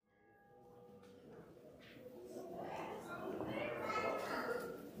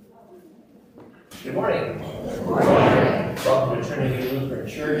Good morning. Good morning. Welcome to Trinity Lutheran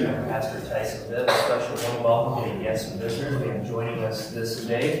Church. I'm Pastor Tyson Bibb. A special warm welcome to guests and visitors who are joining us this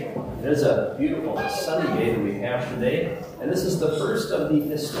day. It is a beautiful sunny day that we have today, and this is the first of the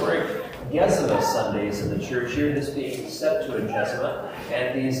historic Gesima Sundays in the church here, this being Septuagesima,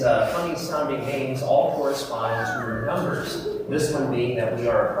 and these funny-sounding names all correspond to numbers. This one being that we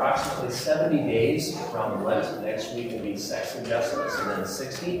are approximately 70 days from Lent. Next week will be Sexagesima, and then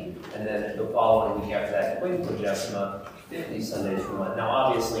 60, and then the following week after that, Quinquagesima, 50 Sundays from Lent. Now,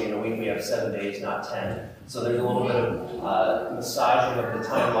 obviously, in a week we have 7 days, not 10, so there's a little bit of massaging of the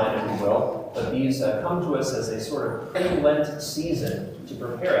timeline, if you will, but these come to us as a sort of pre-Lent season to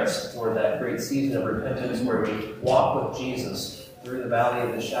prepare us for that great season of repentance where we walk with Jesus through the valley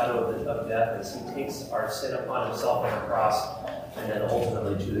of the shadow of death as he takes our sin upon himself on the cross, and then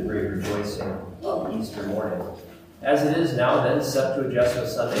ultimately to the great rejoicing of Easter morning. As it is now, then, Septuagesima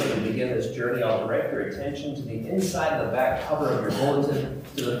Sunday, we begin this journey. I'll direct your attention to the inside and the back cover of your bulletin,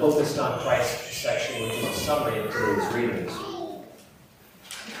 to the Focused on Christ section, which is a summary of today's readings.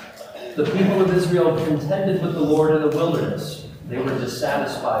 The people of Israel contended with the Lord in the wilderness. They were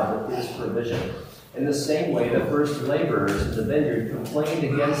dissatisfied with his provision. In the same way, the first laborers in the vineyard complained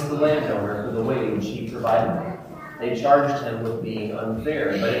against the landowner for the wage he provided them. They charged him with being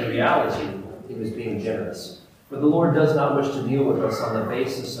unfair, but in reality, he was being generous. For the Lord does not wish to deal with us on the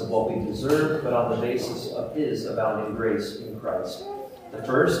basis of what we deserve, but on the basis of his abounding grace in Christ. The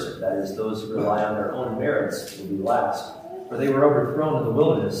first, that is, those who rely on their own merits, will be last. For they were overthrown in the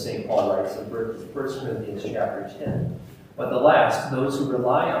wilderness, St. Paul writes in 1 Corinthians chapter 10. But the last, those who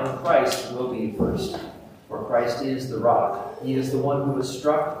rely on Christ, will be first. For Christ is the rock. He is the one who was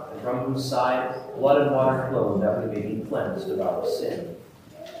struck, and from whose side blood and water flow, that we may be cleansed of our sin.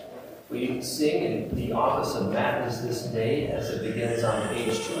 We sing in the office of Matins this day as it begins on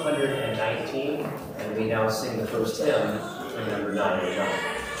page 219, and we now sing the first hymn, number 909.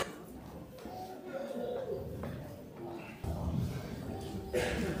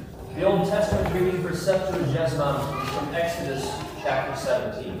 The Old Testament reading for Septuagesima is from Exodus chapter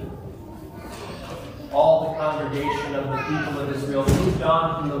 17. All the congregation of the people of Israel moved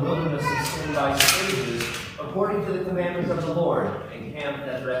on from the wilderness of sin by stages, according to the commandment of the Lord, and camped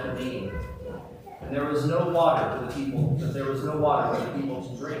at Rephidim. And there was no water for the people, to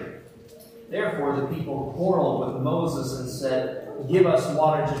drink. Therefore the people quarreled with Moses and said, "Give us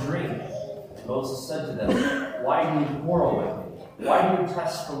water to drink." And Moses said to them, "Why do you quarrel with me? Why do you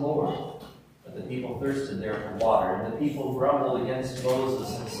test the Lord?" But the people thirsted there for water, and the people grumbled against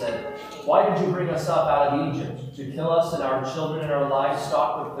Moses and said, "Why did you bring us up out of Egypt, to kill us and our children and our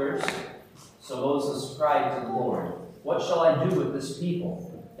livestock with thirst?" So Moses cried to the Lord, "What shall I do with this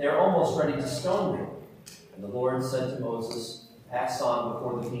people? They are almost ready to stone me." And the Lord said to Moses, "Pass on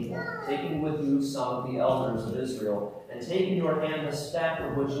before the people, taking with you some of the elders of Israel, and take in your hand the staff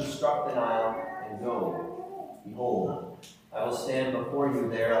with which you struck the Nile, and go. Behold, I will stand before you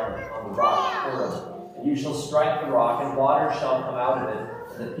there on the rock Horeb, and you shall strike the rock, and water shall come out of it,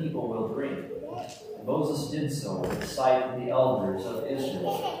 and the people will drink." And Moses did so in the sight of the elders of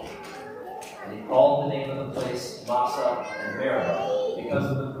Israel. And he called the name of the place Massah and Meribah, because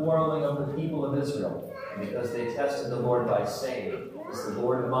of the quarreling of the people of Israel, and because they tested the Lord by saying, "Is the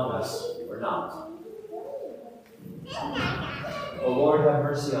Lord among us or not?" O Lord, have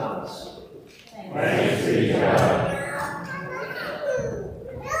mercy on us. Thanks be to God.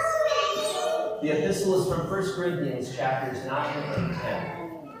 The epistle is from 1 Corinthians chapters 9 and 10.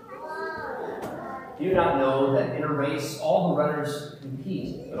 Do you not know that in a race all the runners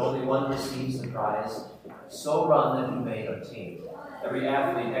compete, but only one receives the prize? So run that you may obtain. Every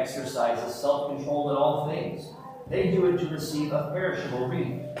athlete exercises self-control in all things. They do it to receive a perishable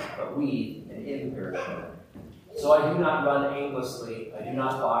wreath, but we an imperishable. So I do not run aimlessly, I do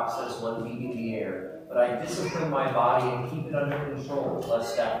not box as one beating the air, but I discipline my body and keep it under control,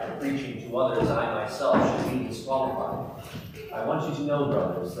 lest after preaching to others I myself should be disqualified. I want you to know,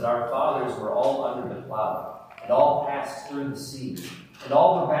 brothers, that our fathers were all under the cloud, and all passed through the sea, and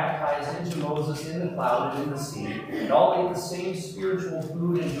all were baptized into Moses in the cloud and in the sea, and all ate the same spiritual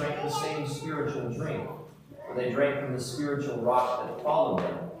food and drank the same spiritual drink, for they drank from the spiritual rock that followed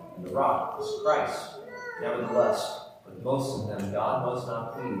them, and the rock was Christ. Nevertheless, with most of them God was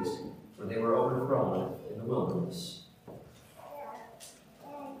not pleased, for they were overthrown in the wilderness.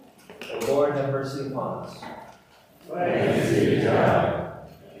 O Lord, have mercy upon us. Thanks be to God.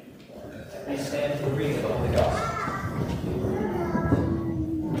 Please stand for the reading of the Holy Gospel.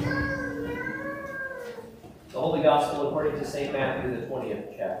 The Holy Gospel according to St. Matthew, the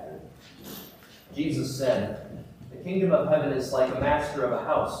 20th chapter. Jesus said, The kingdom of heaven is like a master of a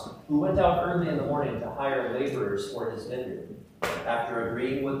house who went out early in the morning to hire laborers for his vineyard. After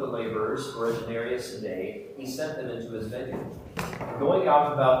agreeing with the laborers for a denarius a day, he sent them into his vineyard. Going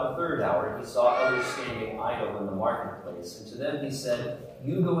out about the third hour, he saw others standing idle in the marketplace, and to them he said,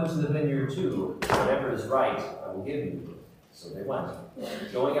 "You go into the vineyard too. Whatever is right, I will give you." So they went.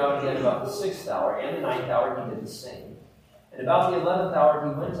 Going out again about the 6th hour and the 9th hour, he did the same. And about the 11th hour,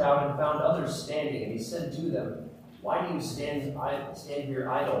 he went out and found others standing, and he said to them, "Why do you stand here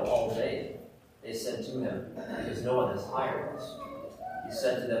idle all day?" They said to him, "Because no one has hired us." He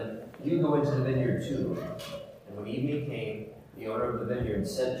said to them, "You go into the vineyard too." And when evening came, the owner of the vineyard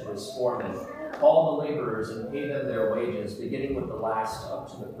said to his foreman, "Call the laborers and pay them their wages, beginning with the last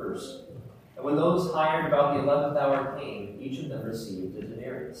up to the first." And when those hired about the 11th hour came, each of them received a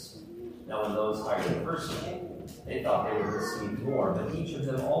denarius. Now when those hired first came, they thought they would receive more, but each of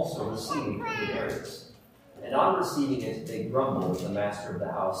them also received a denarius. And on receiving it, they grumbled at the master of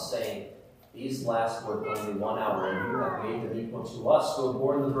the house, saying, "These last worked only 1 hour, and you have made them equal to us, who have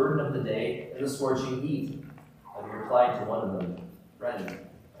borne the burden of the day and the scorching heat." And he replied to one of them, "Friend,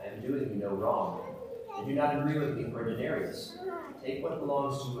 I am doing you no wrong. Did you not agree with me for a denarius? Take what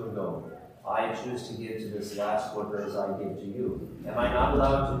belongs to you and go. I choose to give to this last worker as I give to you. Am I not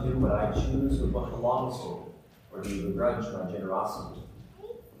allowed to do what I choose with what belongs to me? Or do you begrudge my generosity?"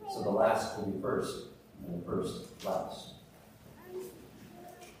 So the last will be first, and the first last.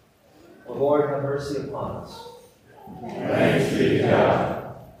 O Lord, have mercy upon us. Thanks be to God.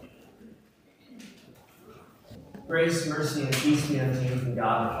 Grace, mercy, and peace be unto you from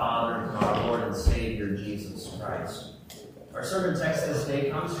God the Father and from our Lord and Savior, Jesus Christ. Our sermon text this day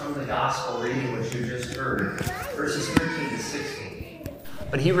comes from the gospel reading which you just heard, verses 13 to 16.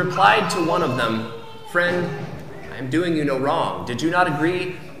 But he replied to one of them, "Friend, I am doing you no wrong. Did you not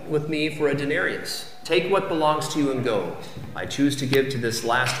agree with me for a denarius? Take what belongs to you and go. I choose to give to this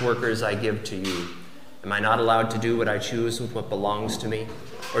last worker as I give to you. Am I not allowed to do what I choose with what belongs to me?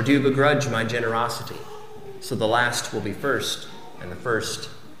 Or do you begrudge my generosity?" So the last will be first, and the first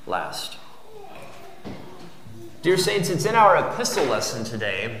last. Dear Saints, it's in our epistle lesson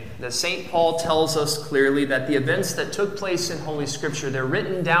today that St. Paul tells us clearly that the events that took place in Holy Scripture, they're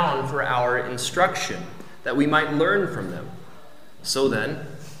written down for our instruction, that we might learn from them. So then,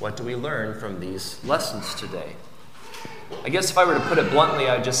 what do we learn from these lessons today? I guess if I were to put it bluntly,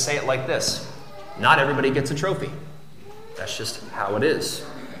 I'd just say it like this. Not everybody gets a trophy. That's just how it is.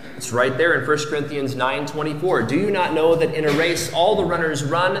 It's right there in 1 Corinthians 9:24. "Do you not know that in a race all the runners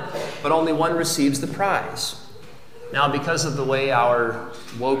run, but only one receives the prize?" Now, because of the way our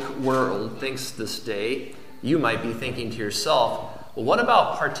woke world thinks this day, you might be thinking to yourself, well, what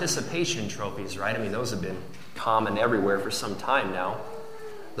about participation trophies, right? I mean, those have been common everywhere for some time now.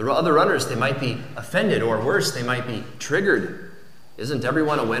 The other runners, they might be offended, or worse, they might be triggered. Isn't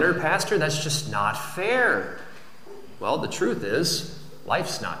everyone a winner, Pastor? That's just not fair. Well, the truth is,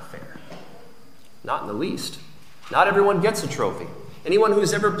 life's not fair. Not in the least. Not everyone gets a trophy. Anyone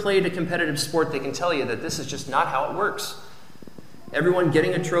who's ever played a competitive sport, they can tell you that this is just not how it works. Everyone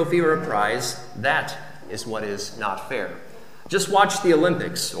getting a trophy or a prize, that is what is not fair. Just watch the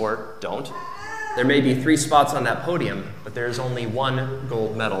Olympics, or don't. There may be 3 spots on that podium, but there is only 1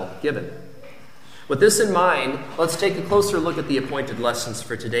 gold medal given. With this in mind, let's take a closer look at the appointed lessons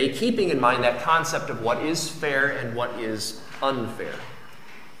for today, keeping in mind that concept of what is fair and what is unfair.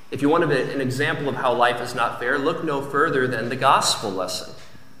 If you want an example of how life is not fair, look no further than the gospel lesson.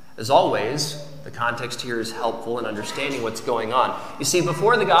 As always, the context here is helpful in understanding what's going on. You see,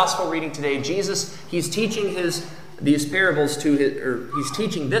 before the gospel reading today, Jesus, he's teaching this parable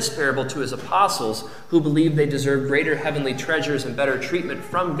to his apostles who believed they deserved greater heavenly treasures and better treatment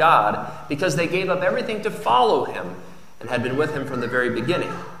from God because they gave up everything to follow him and had been with him from the very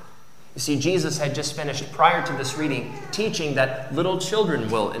beginning. You see, Jesus had just finished, prior to this reading, teaching that little children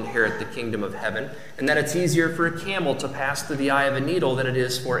will inherit the kingdom of heaven and that it's easier for a camel to pass through the eye of a needle than it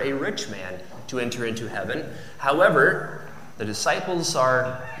is for a rich man to enter into heaven. However, the disciples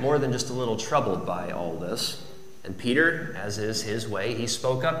are more than just a little troubled by all this. And Peter, as is his way, he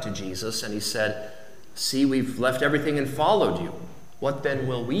spoke up to Jesus and he said, "See, we've left everything and followed you. What then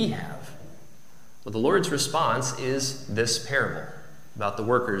will we have?" Well, the Lord's response is this parable about the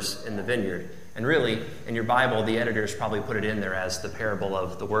workers in the vineyard. And really, in your Bible, the editors probably put it in there as the parable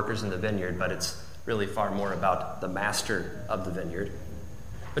of the workers in the vineyard, but it's really far more about the master of the vineyard.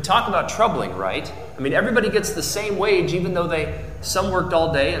 But talk about troubling, right? I mean, everybody gets the same wage, even though some worked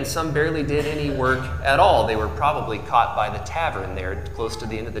all day and some barely did any work at all. They were probably caught by the tavern there close to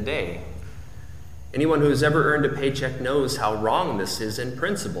the end of the day. Anyone who's ever earned a paycheck knows how wrong this is in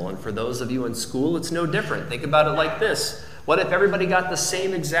principle. And for those of you in school, it's no different. Think about it like this. What if everybody got the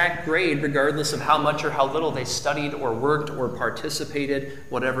same exact grade regardless of how much or how little they studied or worked or participated,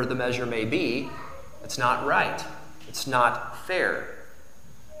 whatever the measure may be? It's not right. It's not fair.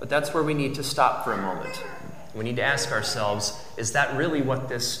 But that's where we need to stop for a moment. We need to ask ourselves, is that really what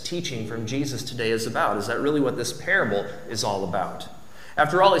this teaching from Jesus today is about? Is that really what this parable is all about?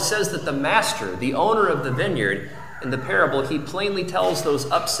 After all, he says that the master, the owner of the vineyard, in the parable, he plainly tells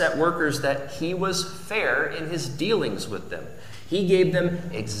those upset workers that he was fair in his dealings with them. He gave them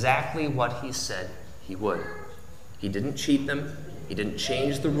exactly what he said he would. He didn't cheat them. He didn't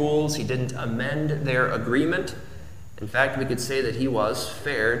change the rules. He didn't amend their agreement. In fact, we could say that he was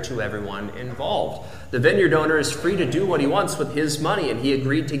fair to everyone involved. The vineyard owner is free to do what he wants with his money, and he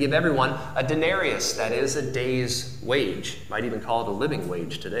agreed to give everyone a denarius, that is, a day's wage. Might even call it a living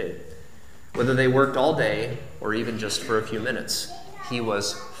wage today. Whether they worked all day or even just for a few minutes, he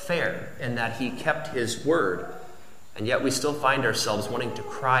was fair in that he kept his word. And yet we still find ourselves wanting to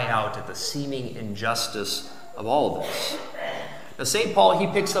cry out at the seeming injustice of all of this. Now, St. Paul, he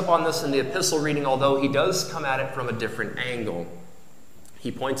picks up on this in the epistle reading, although he does come at it from a different angle.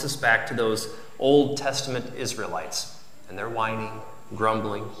 He points us back to those Old Testament Israelites and their whining,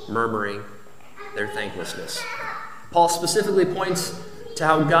 grumbling, murmuring, their thanklessness. Paul specifically points to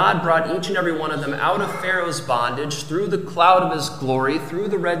how God brought each and every one of them out of Pharaoh's bondage through the cloud of his glory, through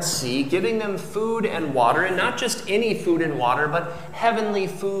the Red Sea, giving them food and water, and not just any food and water, but heavenly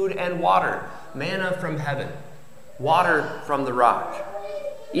food and water, manna from heaven, water from the rock.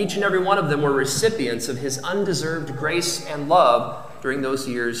 Each and every one of them were recipients of his undeserved grace and love during those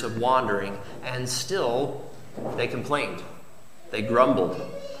years of wandering, and still they complained. They grumbled.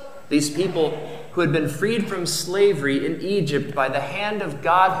 These people who had been freed from slavery in Egypt by the hand of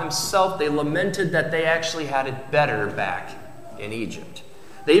God himself, they lamented that they actually had it better back in Egypt.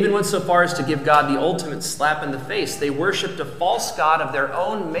 They even went so far as to give God the ultimate slap in the face. They worshipped a false god of their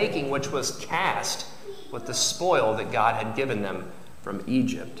own making, which was cast with the spoil that God had given them from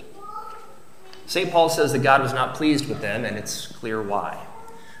Egypt. St. Paul says that God was not pleased with them, and it's clear why.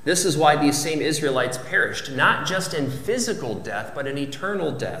 This is why these same Israelites perished, not just in physical death, but in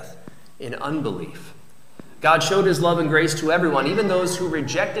eternal death, in unbelief. God showed his love and grace to everyone, even those who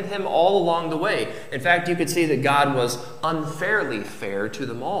rejected him all along the way. In fact, you could say that God was unfairly fair to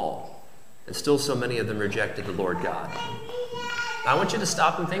them all, and still so many of them rejected the Lord God. I want you to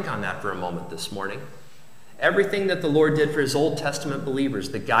stop and think on that for a moment this morning. Everything that the Lord did for his Old Testament believers,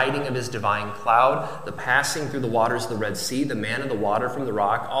 the guiding of his divine cloud, the passing through the waters of the Red Sea, the manna, the water from the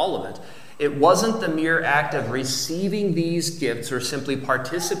rock, all of it, it wasn't the mere act of receiving these gifts or simply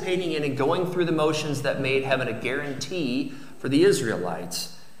participating in and going through the motions that made heaven a guarantee for the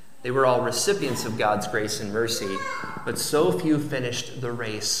Israelites. They were all recipients of God's grace and mercy, but so few finished the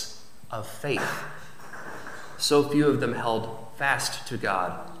race of faith. So few of them held fast to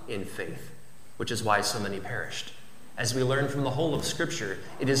God in faith, which is why so many perished. As we learn from the whole of Scripture,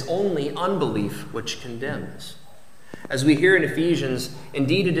 it is only unbelief which condemns. As we hear in Ephesians,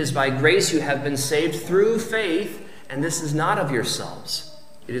 indeed it is by grace you have been saved through faith, and this is not of yourselves.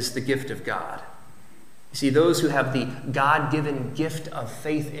 It is the gift of God. You see, those who have the God-given gift of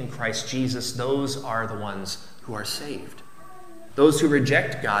faith in Christ Jesus, those are the ones who are saved. Those who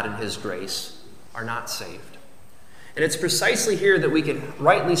reject God and his grace are not saved. And it's precisely here that we can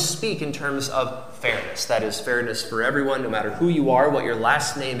rightly speak in terms of fairness. That is, fairness for everyone, no matter who you are, what your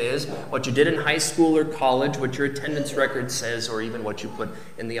last name is, what you did in high school or college, what your attendance record says, or even what you put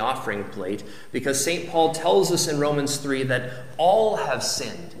in the offering plate. Because St. Paul tells us in Romans 3 that all have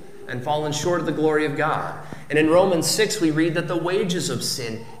sinned and fallen short of the glory of God. And in Romans 6 we read that the wages of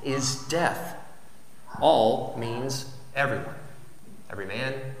sin is death. All means everyone. Every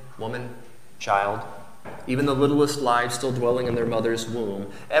man, woman, child, even the littlest lives still dwelling in their mother's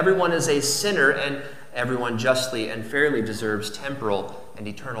womb. Everyone is a sinner, and everyone justly and fairly deserves temporal and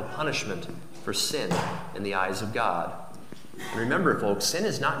eternal punishment for sin in the eyes of God. And remember, folks, sin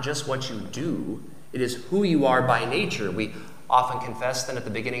is not just what you do. It is who you are by nature. We often confess then at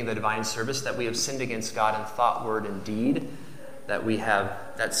the beginning of the divine service that we have sinned against God in thought, word, and deed, that we have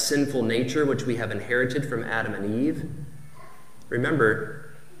that sinful nature which we have inherited from Adam and Eve. Remember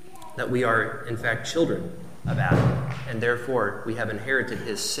that we are, in fact, children of Adam, and therefore we have inherited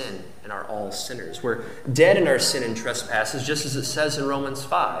his sin and are all sinners. We're dead in our sin and trespasses, just as it says in Romans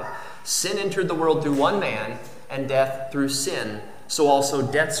 5. Sin entered the world through one man, and death through sin. So also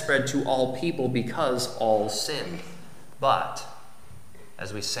death spread to all people because all sinned. But,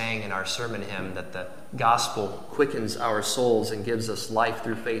 as we sang in our sermon hymn, that the gospel quickens our souls and gives us life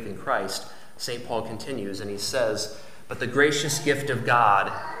through faith in Christ, St. Paul continues, and he says, "But the gracious gift of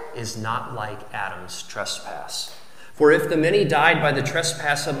God is not like Adam's trespass. For if the many died by the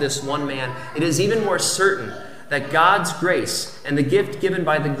trespass of this one man, it is even more certain that God's grace and the gift given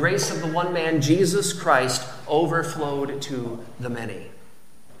by the grace of the one man, Jesus Christ, overflowed to the many."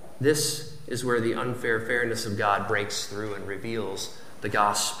 This is where the unfair fairness of God breaks through and reveals the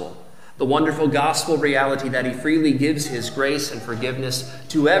gospel. The wonderful gospel reality that he freely gives his grace and forgiveness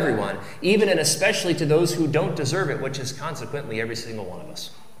to everyone, even and especially to those who don't deserve it, which is consequently every single one of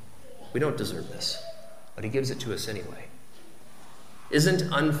us. We don't deserve this, but he gives it to us anyway. Isn't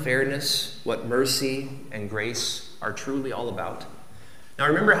unfairness what mercy and grace are truly all about? Now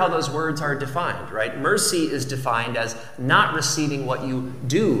remember how those words are defined, right? Mercy is defined as not receiving what you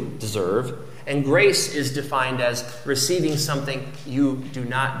do deserve, and grace is defined as receiving something you do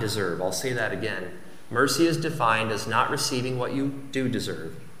not deserve. I'll say that again. Mercy is defined as not receiving what you do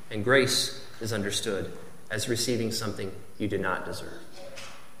deserve, and grace is understood as receiving something you do not deserve.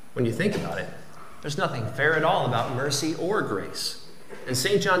 When you think about it, there's nothing fair at all about mercy or grace. And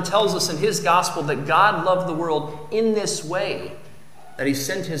St. John tells us in his gospel that God loved the world in this way, that he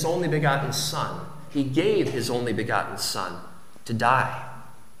sent his only begotten Son. He gave his only begotten Son to die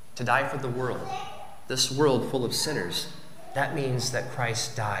for the world, this world full of sinners. That means that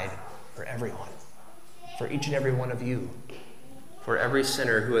Christ died for everyone, for each and every one of you, for every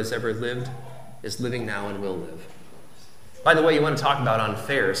sinner who has ever lived, is living now, and will live. By the way, you want to talk about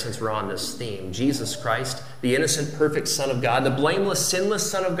unfair, since we're on this theme. Jesus Christ, the innocent, perfect Son of God, the blameless,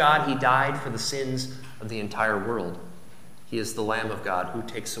 sinless Son of God, he died for the sins of the entire world. He is the Lamb of God who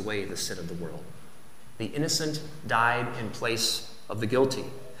takes away the sin of the world. The innocent died in place of the guilty.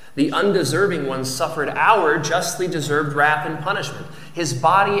 The undeserving one suffered our justly deserved wrath and punishment. His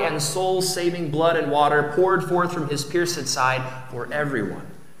body and soul-saving blood and water poured forth from his pierced side for everyone.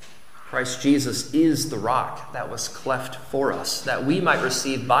 Christ Jesus is the rock that was cleft for us, that we might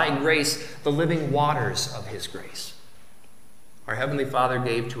receive by grace the living waters of his grace. Our Heavenly Father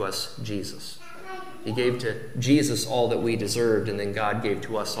gave to us Jesus. He gave to Jesus all that we deserved, and then God gave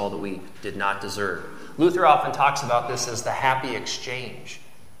to us all that we did not deserve. Luther often talks about this as the happy exchange.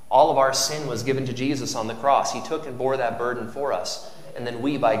 All of our sin was given to Jesus on the cross. He took and bore that burden for us, and then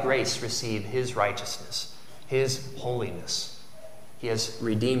we, by grace, receive his righteousness, his holiness. He has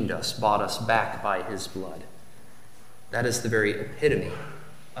redeemed us, bought us back by his blood. That is the very epitome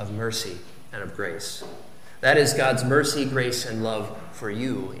of mercy and of grace. That is God's mercy, grace, and love for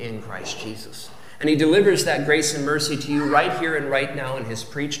you in Christ Jesus. And he delivers that grace and mercy to you right here and right now in his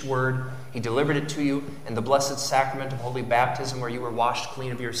preached word. He delivered it to you in the blessed sacrament of holy baptism, where you were washed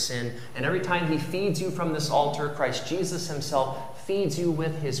clean of your sin. And every time he feeds you from this altar, Christ Jesus himself feeds you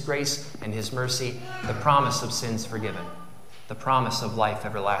with his grace and his mercy, the promise of sins forgiven, the promise of life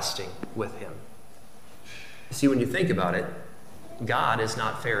everlasting with him. You see, when you think about it, God is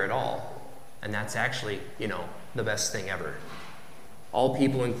not fair at all. And that's actually, the best thing ever. All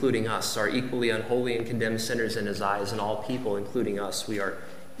people, including us, are equally unholy and condemned sinners in his eyes, and all people, including us, we are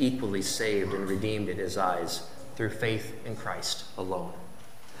equally saved and redeemed in his eyes through faith in Christ alone.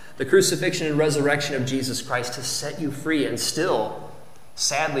 The crucifixion and resurrection of Jesus Christ has set you free, and still,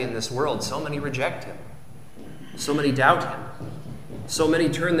 sadly in this world, so many reject him. So many doubt him. So many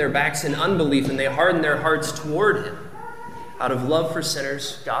turn their backs in unbelief, and they harden their hearts toward him. Out of love for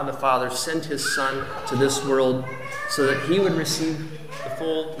sinners, God the Father sent his Son to this world so that he would receive the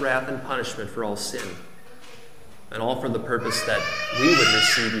full wrath and punishment for all sin, and all for the purpose that we would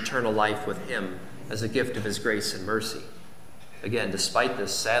receive eternal life with him as a gift of his grace and mercy. Again, despite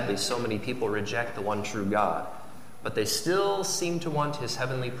this, sadly, so many people reject the one true God, but they still seem to want his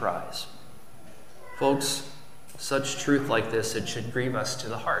heavenly prize. Folks, such truth like this, it should grieve us to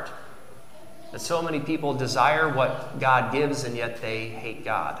the heart, that so many people desire what God gives, and yet they hate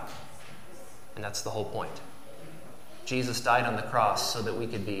God. And that's the whole point. Jesus died on the cross so that we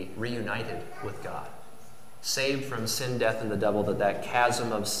could be reunited with God, saved from sin, death, and the devil, that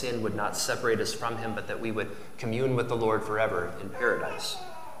chasm of sin would not separate us from him, but that we would commune with the Lord forever in paradise.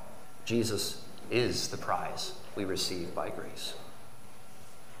 Jesus is the prize we receive by grace.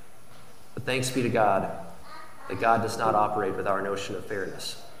 But thanks be to God that God does not operate with our notion of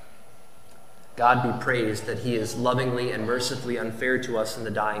fairness. God be praised that he is lovingly and mercifully unfair to us in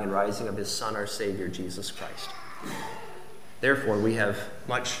the dying and rising of his Son, our Savior, Jesus Christ. Therefore, we have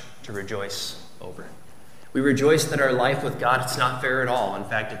much to rejoice over. We rejoice that our life with God is not fair at all. In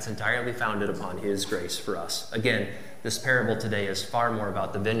fact, it's entirely founded upon his grace for us. Again, this parable today is far more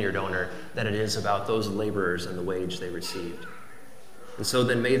about the vineyard owner than it is about those laborers and the wage they received. And so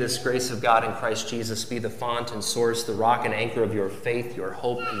then may this grace of God in Christ Jesus be the font and source, the rock and anchor of your faith, your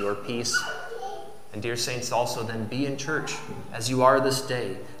hope, and your peace And dear saints, also then be in church as you are this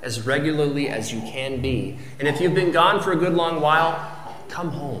day, as regularly as you can be. And if you've been gone for a good long while, come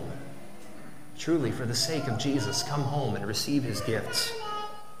home. Truly, for the sake of Jesus, come home and receive his gifts.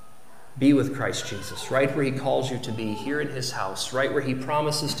 Be with Christ Jesus, right where he calls you to be, here in his house, right where he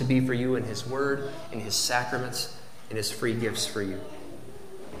promises to be for you in his word, in his sacraments, in his free gifts for you.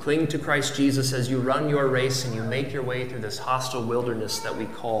 Cling to Christ Jesus as you run your race and you make your way through this hostile wilderness that we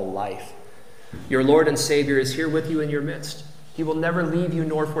call life. Your Lord and Savior is here with you in your midst. He will never leave you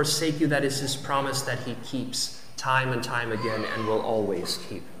nor forsake you. That is his promise that he keeps time and time again and will always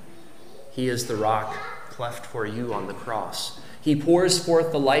keep. He is the rock cleft for you on the cross. He pours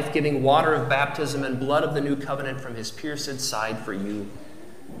forth the life-giving water of baptism and blood of the new covenant from his pierced side for you.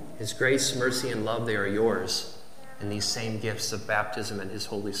 His grace, mercy, and love, they are yours in these same gifts of baptism and his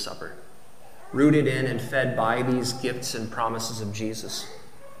holy supper. Rooted in and fed by these gifts and promises of Jesus,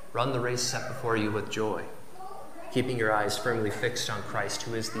 run the race set before you with joy, keeping your eyes firmly fixed on Christ,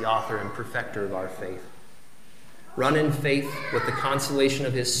 who is the author and perfecter of our faith. Run in faith with the consolation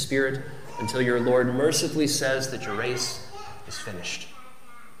of his Spirit until your Lord mercifully says that your race is finished,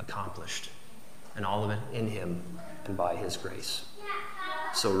 accomplished, and all of it in him and by his grace.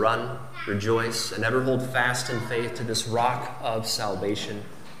 So run, rejoice, and ever hold fast in faith to this rock of salvation,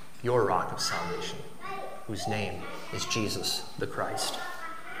 your rock of salvation, whose name is Jesus the Christ.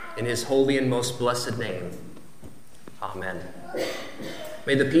 In his holy and most blessed name, amen.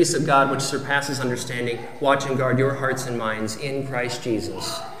 May the peace of God, which surpasses understanding, watch and guard your hearts and minds in Christ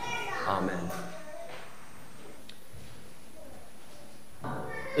Jesus. Amen.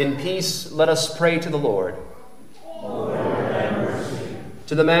 In peace, let us pray to the Lord. Lord, have mercy.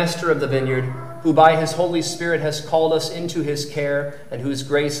 To the Master of the vineyard, who by his Holy Spirit has called us into his care and whose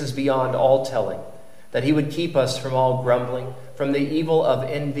grace is beyond all telling, that he would keep us from all grumbling, from the evil of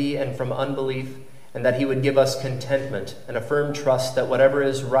envy and from unbelief, and that he would give us contentment and a firm trust that whatever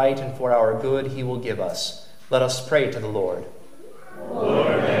is right and for our good he will give us. Let us pray to the Lord.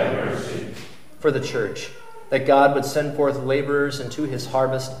 Lord, have mercy. For the church, that God would send forth laborers into his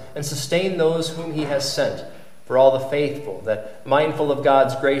harvest and sustain those whom he has sent. For all the faithful, that mindful of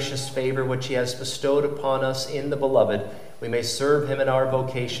God's gracious favor which he has bestowed upon us in the Beloved, we may serve him in our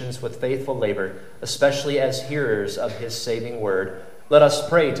vocations with faithful labor, especially as hearers of his saving word. Let us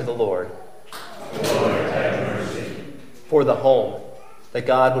pray to the Lord. Lord, have mercy. For the home, that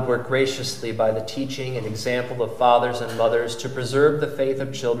God would work graciously by the teaching and example of fathers and mothers to preserve the faith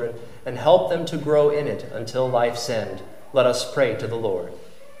of children and help them to grow in it until life's end. Let us pray to the Lord.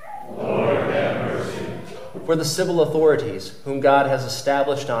 Lord, have mercy. For the civil authorities, whom God has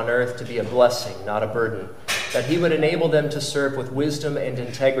established on earth to be a blessing, not a burden, that he would enable them to serve with wisdom and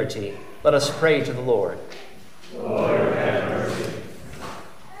integrity, let us pray to the Lord. Lord, have mercy.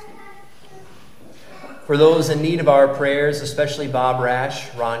 For those in need of our prayers, especially Bob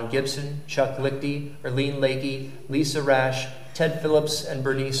Rash, Ron Gibson, Chuck Lichty, Erlene Lakey, Lisa Rash, Ted Phillips, and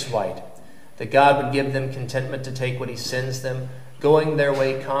Bernice White, that God would give them contentment to take what he sends them, going their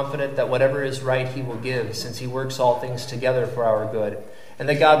way confident that whatever is right he will give, since he works all things together for our good, and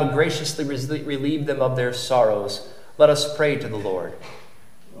that God would graciously relieve them of their sorrows. Let us pray to the Lord.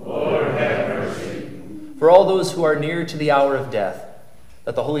 Lord, have mercy. For all those who are near to the hour of death,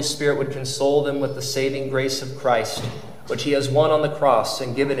 that the Holy Spirit would console them with the saving grace of Christ, which he has won on the cross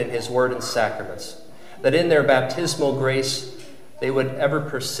and given in his word and sacraments, that in their baptismal grace they would ever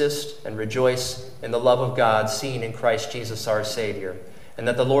persist and rejoice in the love of God seen in Christ Jesus our Savior, and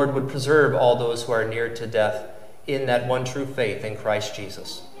that the Lord would preserve all those who are near to death in that one true faith in Christ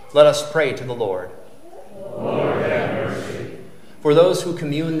Jesus. Let us pray to the Lord. Lord, have mercy. For those who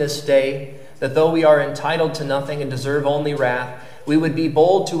commune this day, that though we are entitled to nothing and deserve only wrath, we would be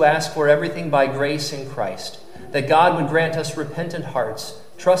bold to ask for everything by grace in Christ, that God would grant us repentant hearts,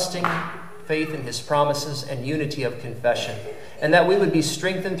 trusting faith in his promises and unity of confession, and that we would be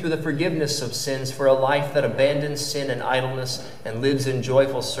strengthened through the forgiveness of sins for a life that abandons sin and idleness and lives in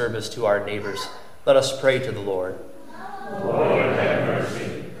joyful service to our neighbors. Let us pray to the Lord. Lord, have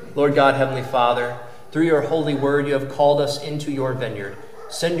mercy. Lord God, Heavenly Father, through your holy word you have called us into your vineyard.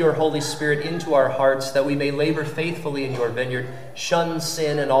 Send your Holy Spirit into our hearts that we may labor faithfully in your vineyard, shun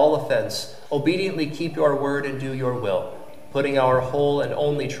sin and all offense, obediently keep your word and do your will, putting our whole and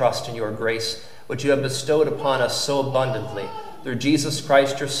only trust in your grace, which you have bestowed upon us so abundantly, through Jesus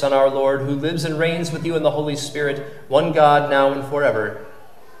Christ, your Son, our Lord, who lives and reigns with you in the Holy Spirit, one God, now and forever.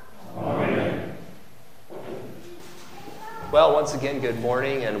 Amen. Well, once again, good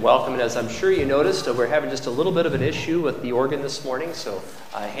morning and welcome. And as I'm sure you noticed, we're having just a little bit of an issue with the organ this morning. So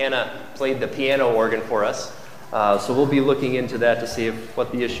Hannah played the piano organ for us. So we'll be looking into that to see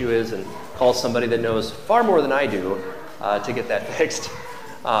what the issue is and call somebody that knows far more than I do to get that fixed.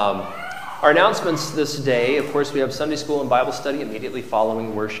 Our announcements this day, of course, we have Sunday school and Bible study immediately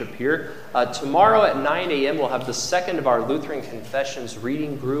following worship here. Tomorrow at 9 a.m. we'll have the second of our Lutheran Confessions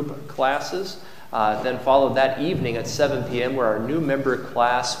reading group classes. Then followed that evening at 7 p.m. where our new member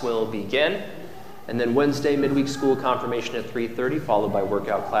class will begin. And then Wednesday, midweek school confirmation at 3:30, followed by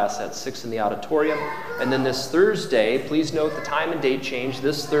workout class at 6 in the auditorium. And then this Thursday, please note the time and date change.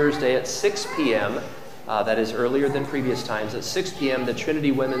 This Thursday at 6 p.m., that is earlier than previous times, at 6 p.m., the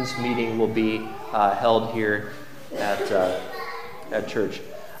Trinity Women's Meeting will be held here at church.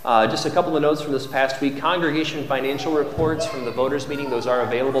 Just a couple of notes from this past week. Congregation financial reports from the voters' meeting, those are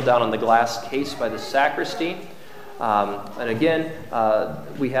available down on the glass case by the sacristy. And again,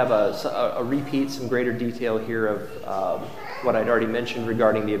 we have a repeat, some greater detail here of what I'd already mentioned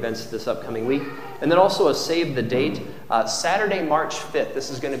regarding the events this upcoming week. And then also a save the date, Saturday, March 5th. This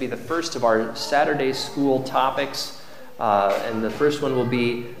is going to be the first of our Saturday school topics. And the first one will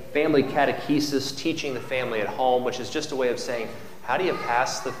be family catechesis, teaching the family at home, which is just a way of saying, how do you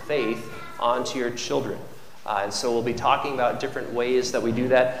pass the faith on to your children? And so we'll be talking about different ways that we do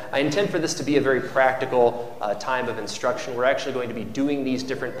that. I intend for this to be a very practical time of instruction. We're actually going to be doing these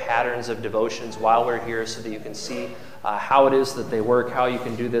different patterns of devotions while we're here so that you can see how it is that they work, how you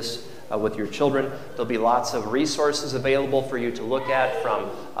can do this with your children. There'll be lots of resources available for you to look at from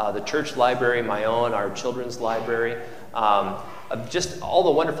the church library, my own, our children's library, just all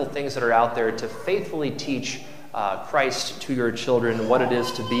the wonderful things that are out there to faithfully teach Christ to your children, what it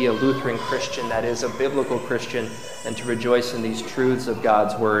is to be a Lutheran Christian, that is a biblical Christian, and to rejoice in these truths of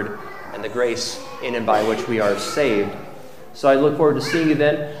God's Word and the grace in and by which we are saved. So I look forward to seeing you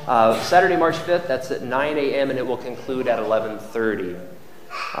then. Saturday, March 5th, that's at 9 a.m., and it will conclude at 11:30.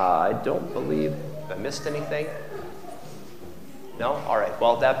 I don't believe I missed anything. No? All right.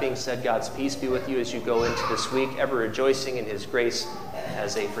 Well, that being said, God's peace be with you as you go into this week, ever rejoicing in His grace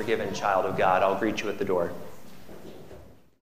as a forgiven child of God. I'll greet you at the door.